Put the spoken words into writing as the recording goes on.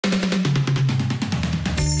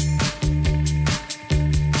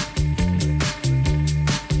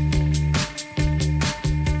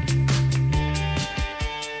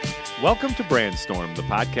Welcome to Brandstorm, the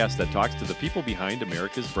podcast that talks to the people behind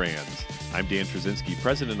America's brands. I'm Dan Trzynski,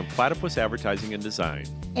 president of Platypus Advertising and Design.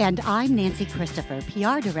 And I'm Nancy Christopher,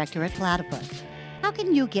 PR director at Platypus. How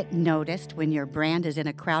can you get noticed when your brand is in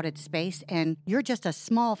a crowded space and you're just a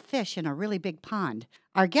small fish in a really big pond?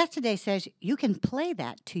 Our guest today says you can play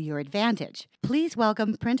that to your advantage. Please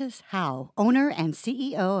welcome Prentice Howe, owner and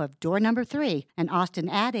CEO of Door Number 3, an Austin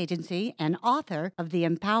ad agency and author of the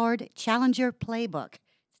Empowered Challenger Playbook.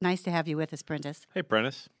 Nice to have you with us, Prentice. Hey,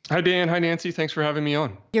 Prentice. Hi, Dan. Hi, Nancy. Thanks for having me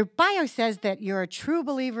on. Your bio says that you're a true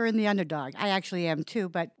believer in the underdog. I actually am too,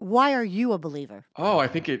 but why are you a believer? Oh, I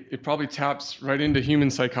think it probably taps right into human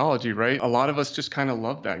psychology, right? A lot of us just kind of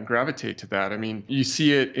love that and gravitate to that. I mean, you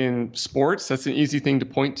see it in sports. That's an easy thing to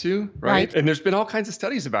point to, right? And there's been all kinds of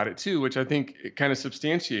studies about it too, which I think it kind of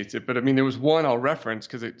substantiates it. But I mean, there was one I'll reference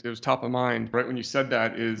because it was top of mind right when you said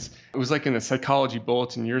that it was like in a psychology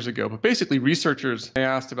bulletin years ago. But basically researchers, they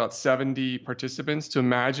asked about 70 participants to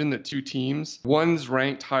imagine that two teams, one's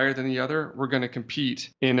ranked higher than the other, were going to compete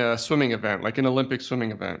in a swimming event, like an Olympic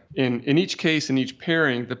swimming event. In each case, in each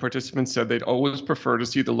pairing, the participants said they'd always prefer to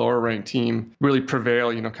see the lower ranked team really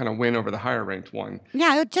prevail, kind of win over the higher ranked one.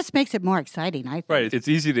 Yeah, it just makes it more exciting, I think. Right. It's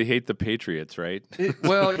easy to hate the Patriots, right?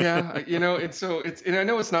 Well, yeah, and I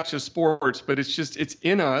know it's not just sports, but it's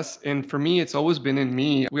in us. And for me, it's always been in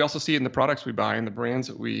me. We also see it in the products we buy and the brands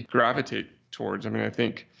that we gravitate towards. I mean, I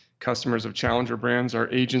think customers of challenger brands are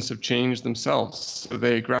agents of change themselves. So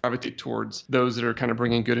they gravitate towards those that are kind of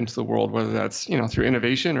bringing good into the world, whether that's, through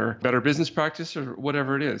innovation or better business practice or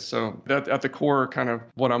whatever it is. So that at the core, kind of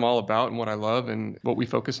what I'm all about and what I love and what we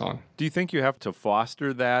focus on. Do you think you have to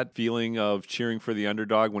foster that feeling of cheering for the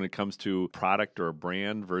underdog when it comes to product or a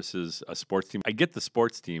brand versus a sports team? I get the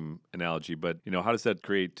sports team analogy, but, how does that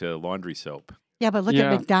create laundry soap? Yeah, but look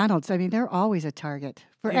at McDonald's. I mean, they're always a target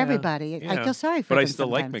for everybody. Yeah. I feel sorry for them. But I still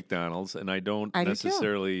sometimes. Like McDonald's, and I don't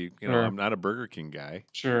necessarily, I'm not a Burger King guy.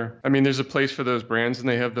 Sure. I mean, there's a place for those brands, and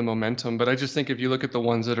they have the momentum. But I just think if you look at the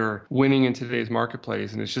ones that are winning in today's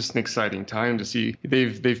marketplace, and it's just an exciting time to see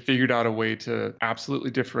they've figured out a way to absolutely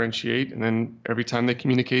differentiate. And then every time they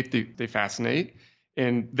communicate, they fascinate.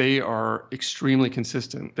 And they are extremely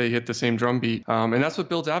consistent. They hit the same drumbeat. And that's what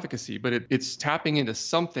builds advocacy. But it's tapping into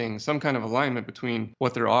some kind of alignment between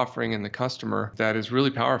what they're offering and the customer that is really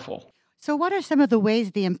powerful. So what are some of the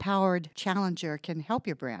ways the Empowered Challenger can help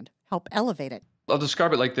your brand, help elevate it? I'll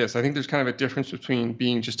describe it like this. I think there's kind of a difference between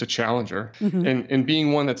being just a challenger and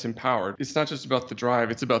being one that's empowered. It's not just about the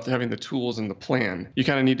drive. It's about having the tools and the plan. You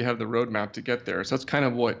kind of need to have the roadmap to get there. So that's kind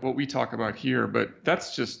of what we talk about here. But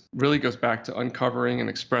that's just really goes back to uncovering and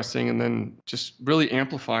expressing and then just really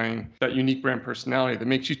amplifying that unique brand personality that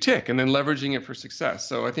makes you tick and then leveraging it for success.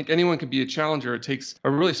 So I think anyone can be a challenger. It takes a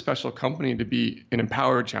really special company to be an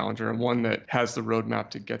empowered challenger and one that has the roadmap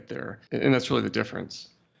to get there. And that's really the difference.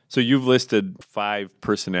 So you've listed 5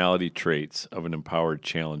 personality traits of an empowered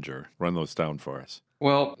challenger. Run those down for us.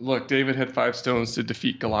 Well, look, David had 5 stones to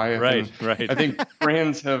defeat Goliath. Right. I think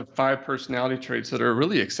brands have 5 personality traits that are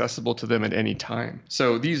really accessible to them at any time.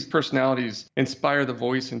 So these personalities inspire the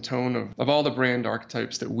voice and tone of all the brand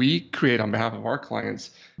archetypes that we create on behalf of our clients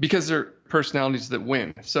because they're personalities that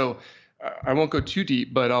win. So I won't go too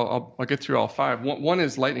deep, but I'll get through all 5. One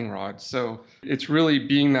is lightning rod. So it's really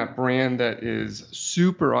being that brand that is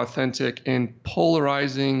super authentic and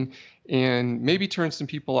polarizing and maybe turns some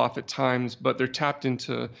people off at times, but they're tapped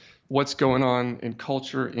into what's going on in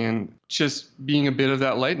culture and just being a bit of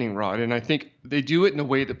that lightning rod. And I think they do it in a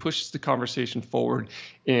way that pushes the conversation forward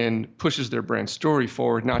and pushes their brand story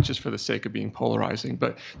forward, not just for the sake of being polarizing.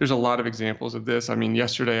 But there's a lot of examples of this. I mean,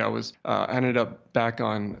 yesterday I ended up back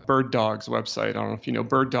on Bird Dog's website. I don't know if you know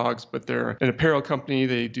Bird Dogs, but they're an apparel company.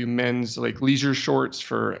 They do men's like leisure shorts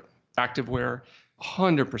for activewear.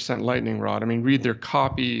 100% lightning rod. I mean, read their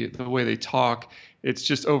copy, the way they talk. It's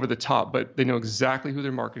just over the top, but they know exactly who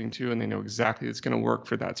they're marketing to and they know exactly it's going to work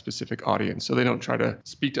for that specific audience. So they don't try to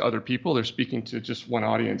speak to other people. They're speaking to just one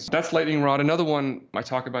audience. That's lightning rod. Another one I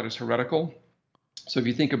talk about is heretical. So if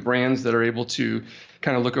you think of brands that are able to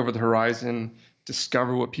kind of look over the horizon,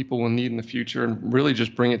 discover what people will need in the future and really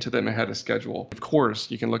just bring it to them ahead of schedule. Of course,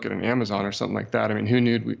 you can look at an Amazon or something like that. I mean, who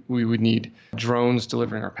knew we would need drones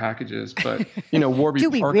delivering our packages? But, Warby Do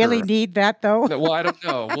we Parker, really need that, though? Well, I don't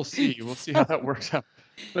know. We'll see. We'll see how that works out.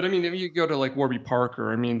 But I mean, if you go to like Warby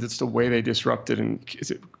Parker, I mean, that's the way they disrupted. And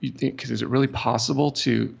is it really possible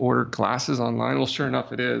to order glasses online? Well, sure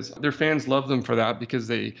enough, it is. Their fans love them for that because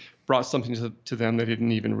they brought something to them they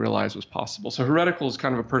didn't even realize was possible. So heretical is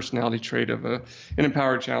kind of a personality trait of an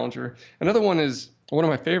empowered challenger. Another one is, one of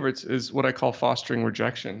my favorites is what I call fostering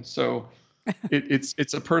rejection. So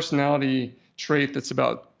it's a personality trait that's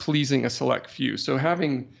about pleasing a select few. So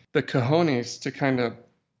having the cojones to kind of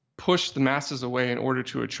push the masses away in order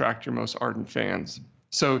to attract your most ardent fans.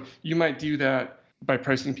 So you might do that by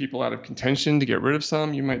pricing people out of contention to get rid of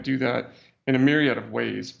some. You might do that in a myriad of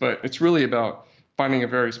ways, but it's really about finding a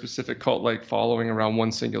very specific cult-like following around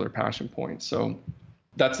one singular passion point. So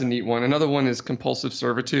that's a neat one. Another one is compulsive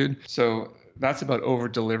servitude. So that's about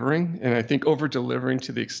over-delivering. And I think over-delivering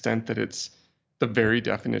to the extent that it's the very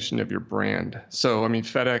definition of your brand. So, I mean,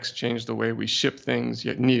 FedEx changed the way we ship things.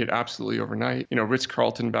 You need it absolutely overnight. Ritz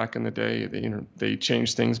Carlton back in the day, they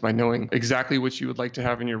changed things by knowing exactly what you would like to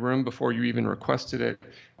have in your room before you even requested it.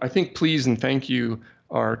 I think please and thank you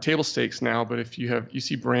are table stakes now, but if you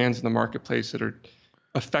see brands in the marketplace that are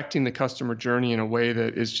affecting the customer journey in a way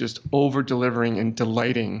that is just over-delivering and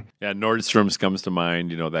delighting. Yeah, Nordstrom's comes to mind,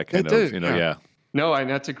 that kind of, yeah. No,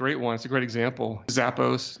 that's a great one. It's a great example.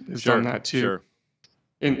 Zappos has done that too. Sure.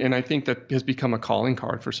 And I think that has become a calling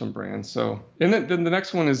card for some brands. So, and then the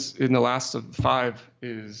next one is, in the last of the 5,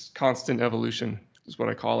 is constant evolution, is what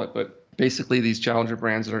I call it. But basically these challenger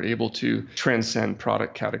brands that are able to transcend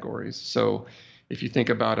product categories. So if you think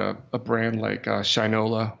about a brand like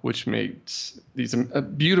Shinola, which makes these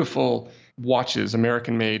beautiful watches,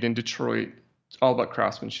 American made in Detroit, all about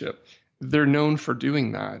craftsmanship. They're known for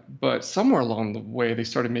doing that, but somewhere along the way, they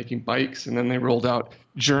started making bikes, and then they rolled out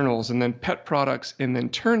journals, and then pet products, and then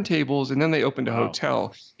turntables, and then they opened a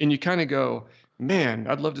hotel. And you kind of go, man,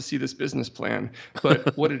 I'd love to see this business plan.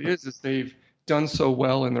 But what it is they've done so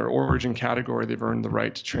well in their origin category, they've earned the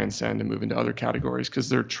right to transcend and move into other categories because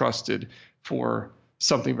they're trusted for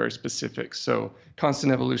something very specific. So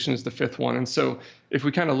constant evolution is the 5th one. And so if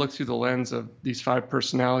we kind of look through the lens of these 5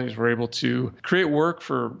 personalities, we're able to create work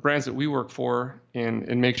for brands that we work for and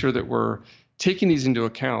make sure that we're taking these into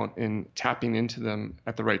account and tapping into them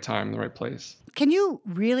at the right time, in the right place. Can you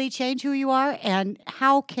really change who you are? And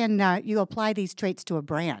how can you apply these traits to a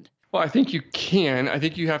brand? Well, I think you can. I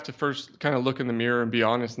think you have to first kind of look in the mirror and be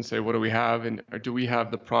honest and say, what do we have? And do we have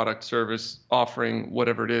the product, service, offering,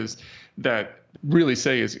 whatever it is that really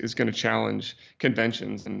say is going to challenge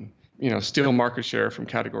conventions and, steal market share from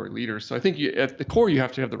category leaders. So I think at the core, you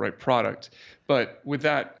have to have the right product. But with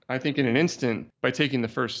that, I think in an instant, by taking the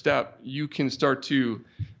first step, you can start to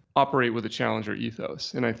operate with a challenger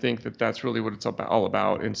ethos. And I think that that's really what it's all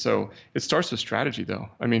about. And so it starts with strategy, though.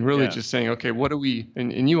 I mean, really just saying, okay, what do we,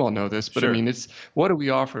 and you all know this, but I mean, it's what do we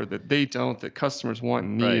offer that they don't, that customers want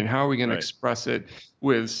and need, and how are we going to express it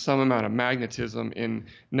with some amount of magnetism and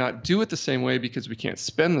not do it the same way because we can't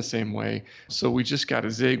spend the same way. So we just got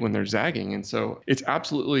to zig when they're zagging. And so it's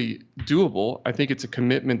absolutely doable. I think it's a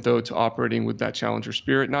commitment, though, to operating with that challenger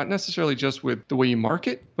spirit, not necessarily just with the way you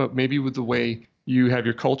market, but maybe with the way you have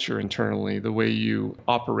your culture internally, the way you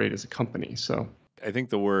operate as a company. So I think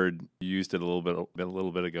the word you used it a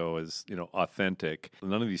little bit ago is, authentic.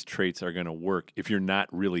 None of these traits are going to work if you're not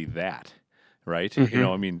really that, right?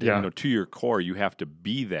 Mm-hmm. To your core, you have to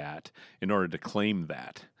be that in order to claim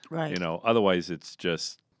that. Right. Otherwise it's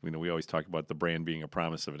just, we always talk about the brand being a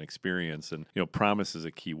promise of an experience, and promise is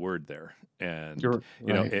a key word there. And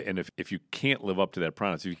and if you can't live up to that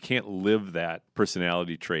promise, if you can't live that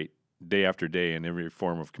personality trait day after day in every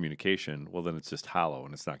form of communication, well, then it's just hollow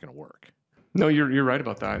and it's not going to work. No, you're right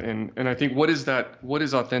about that. And I think what is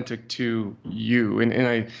authentic to you? And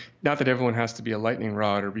I, not that everyone has to be a lightning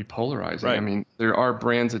rod or be polarizing. Right. I mean, there are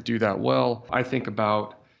brands that do that well. I think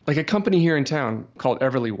about like a company here in town called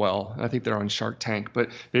Everly Well. I think they're on Shark Tank, but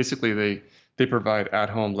basically they provide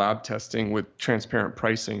at-home lab testing with transparent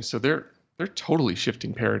pricing. So they're totally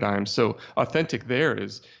shifting paradigms. So authentic there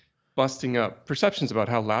is busting up perceptions about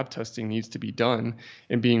how lab testing needs to be done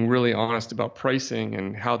and being really honest about pricing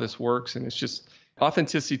and how this works. And it's just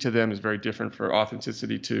authenticity to them is very different for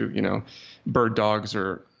authenticity to, Bird Dogs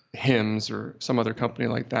or Hims or some other company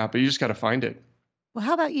like that. But you just got to find it. Well,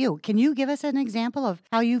 how about you? Can you give us an example of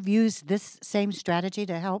how you've used this same strategy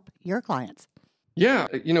to help your clients? Yeah,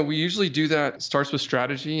 we usually do that. It starts with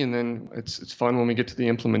strategy, and then it's fun when we get to the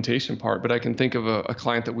implementation part. But I can think of a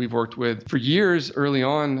client that we've worked with for years early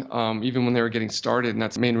on, even when they were getting started, and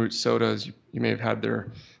that's Main Root Sodas. You may have had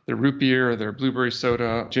their root beer, their blueberry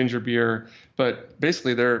soda, ginger beer. But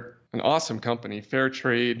basically, they're an awesome company, fair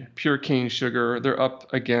trade, pure cane sugar. They're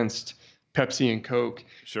up against Pepsi and Coke.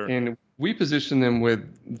 Sure. And we position them with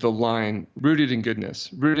the line rooted in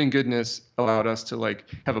goodness. Rooted in goodness allowed us to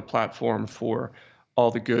have a platform for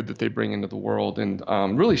all the good that they bring into the world and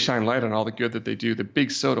really shine light on all the good that they do that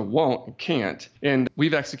big soda won't and can't. And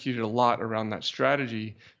we've executed a lot around that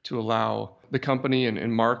strategy to allow the company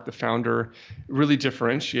and Mark, the founder, really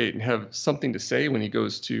differentiate and have something to say when he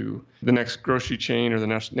goes to the next grocery chain or the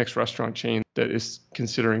next restaurant chain that is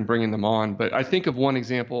considering bringing them on. But I think of one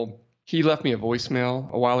example. He left me a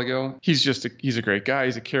voicemail a while ago. He's a great guy.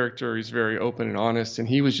 He's a character. He's very open and honest. And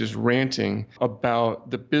he was just ranting about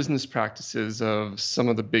the business practices of some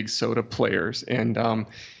of the big soda players. And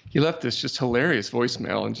he left this just hilarious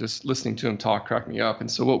voicemail, and just listening to him talk cracked me up.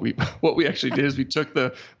 And so what we actually did is we took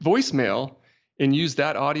the voicemail and used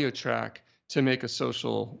that audio track to make a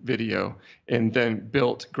social video and then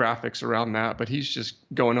built graphics around that. But he's just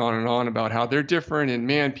going on and on about how they're different and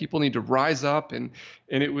man, people need to rise up. And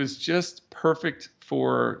it was just perfect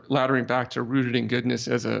for laddering back to rooted in goodness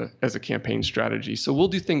as a campaign strategy. So we'll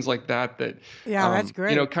do things like that that's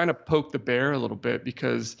great. Kind of poke the bear a little bit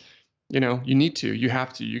because you need to, you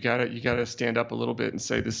have to, you gotta stand up a little bit and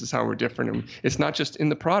say, this is how we're different. And it's not just in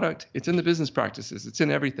the product, it's in the business practices, it's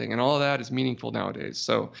in everything. And all of that is meaningful nowadays.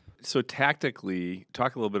 So tactically,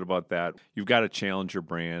 talk a little bit about that. You've got a challenger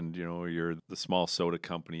brand, you're the small soda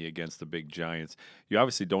company against the big giants. You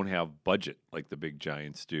obviously don't have budget like the big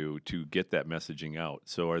giants do to get that messaging out.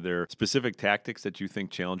 So are there specific tactics that you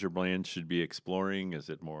think challenger brands should be exploring? Is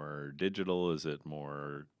it more digital? Is it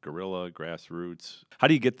more guerrilla, grassroots? How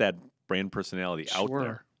do you get that brand personality out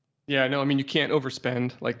there? Yeah, no, I mean, you can't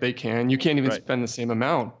overspend like they can. You can't even spend the same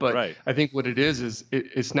amount. But I think what it is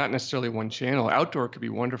it's not necessarily one channel. Outdoor could be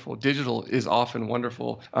wonderful. Digital is often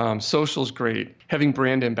wonderful. Social's great. Having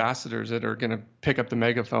brand ambassadors that are going to pick up the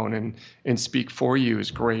megaphone and speak for you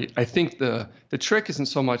is great. I think the trick isn't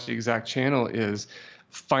so much the exact channel, is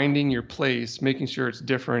finding your place, making sure it's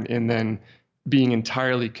different, and then being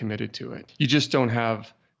entirely committed to it. You just don't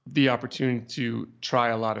have the opportunity to try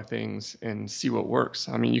a lot of things and see what works.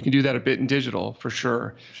 I mean, you can do that a bit in digital for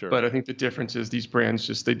sure. But I think the difference is these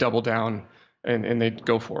brands they double down and they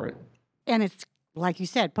go for it. And it's, like you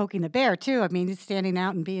said, poking the bear too. I mean, it's standing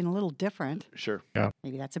out and being a little different. Sure. Yeah.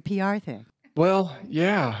 Maybe that's a PR thing. Well,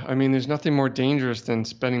 yeah. I mean, there's nothing more dangerous than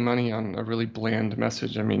spending money on a really bland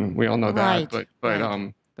message. I mean, we all know that,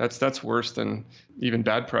 but that's worse than even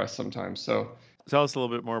bad press sometimes. So tell us a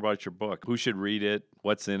little bit more about your book. Who should read it?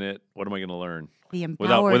 What's in it? What am I going to learn? The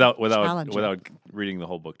Empowered Challenger. Without reading the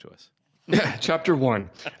whole book to us. Chapter 1.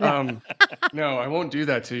 No, I won't do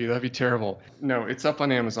that to you. That'd be terrible. No, it's up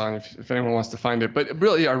on Amazon if anyone wants to find it. But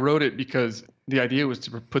really, I wrote it because the idea was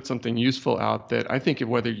to put something useful out that I think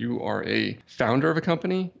whether you are a founder of a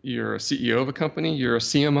company, you're a CEO of a company, you're a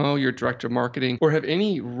CMO, you're a director of marketing, or have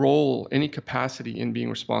any role, any capacity in being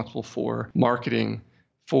responsible for marketing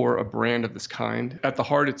for a brand of this kind. At the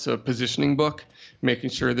heart, it's a positioning book,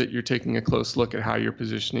 making sure that you're taking a close look at how you're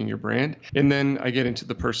positioning your brand. And then I get into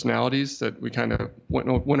the personalities that we kind of went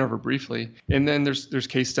over briefly. And then there's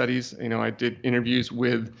case studies. I did interviews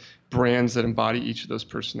with brands that embody each of those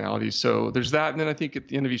personalities. So there's that. And then I think at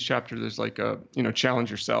the end of each chapter, there's like a,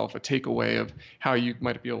 challenge yourself, a takeaway of how you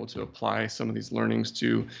might be able to apply some of these learnings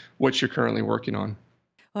to what you're currently working on.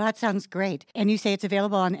 Well, that sounds great. And you say it's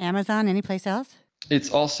available on Amazon, anyplace else?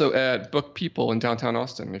 It's also at Book People in downtown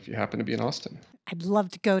Austin, if you happen to be in Austin. I'd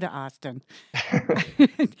love to go to Austin.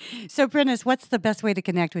 So, Prentice, what's the best way to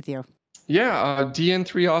connect with you? Yeah,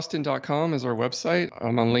 dn3austin.com is our website.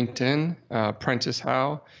 I'm on LinkedIn, Prentice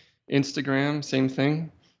Howe, Instagram, same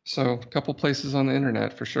thing. So a couple places on the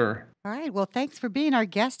internet for sure. All right. Well, thanks for being our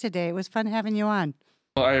guest today. It was fun having you on.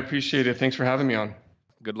 Well, I appreciate it. Thanks for having me on.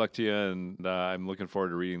 Good luck to you, and I'm looking forward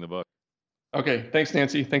to reading the book. Okay. Thanks,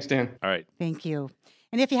 Nancy. Thanks, Dan. All right. Thank you.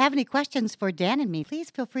 And if you have any questions for Dan and me, please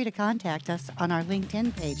feel free to contact us on our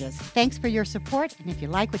LinkedIn pages. Thanks for your support. And if you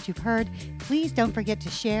like what you've heard, please don't forget to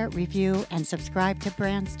share, review, and subscribe to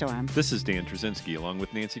Brandstorm. This is Dan Trzynski, along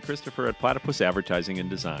with Nancy Christopher at Platypus Advertising and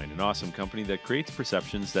Design, an awesome company that creates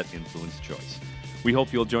perceptions that influence choice. We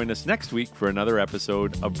hope you'll join us next week for another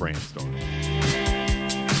episode of Brandstorm.